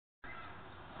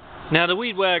Now the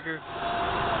weed whacker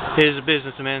is a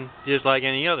businessman just like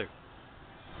any other.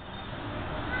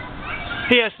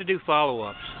 He has to do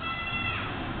follow-ups.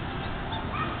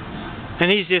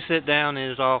 And he's just sit down in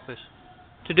his office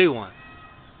to do one.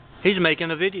 He's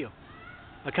making a video.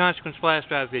 A consequence flash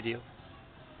drive video.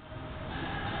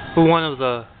 For one of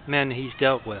the men he's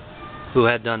dealt with who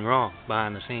had done wrong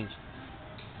behind the scenes.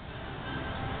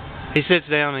 He sits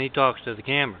down and he talks to the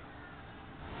camera.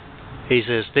 He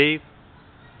says, "Steve,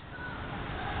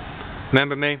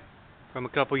 remember me from a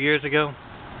couple years ago?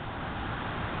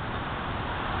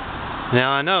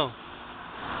 Now I know,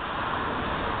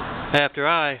 after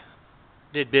I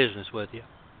did business with you,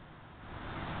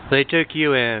 they took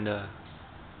you and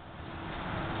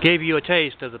gave you a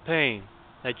taste of the pain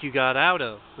that you got out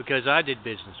of because I did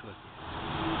business with you.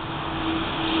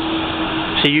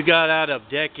 So you got out of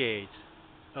decades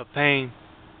of pain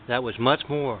that was much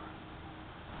more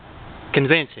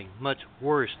convincing, much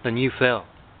worse than you felt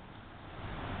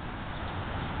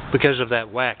because of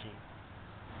that whacking.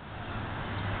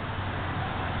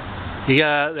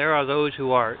 There are those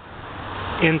who are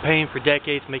in pain for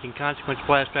decades, making consequence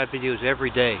flash drive videos every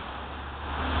day,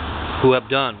 who have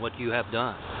done what you have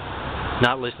done.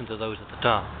 Not listen to those at the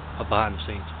top or behind the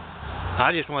scenes.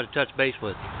 I just want to touch base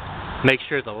with you, make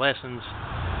sure the lessons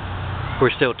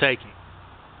we're still taking."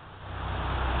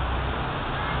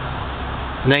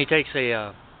 And then he takes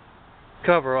a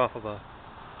cover off of a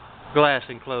glass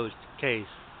enclosed case.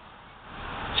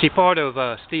 See, part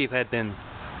of Steve had been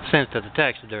sent to the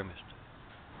taxidermist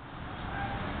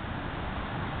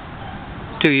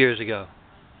 2 years ago.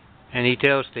 And he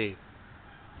tells Steve,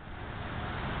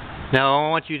 "Now I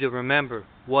want you to remember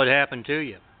what happened to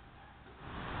you.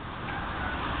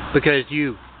 Because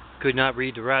you could not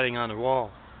read the writing on the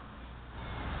wall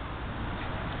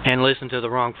and listen to the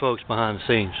wrong folks behind the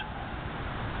scenes.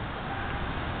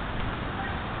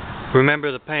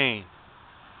 Remember the pain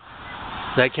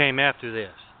that came after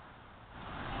this.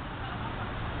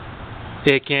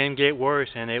 It can get worse,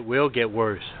 and it will get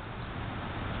worse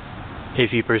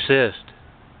if you persist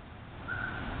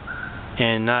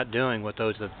in not doing what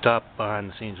those at the top behind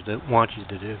the scenes want you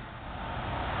to do."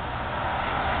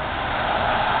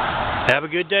 Have a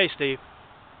good day, Steve.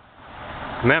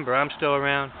 Remember, I'm still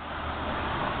around.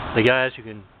 The guys who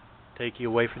can take you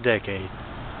away for a decade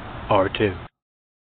are too.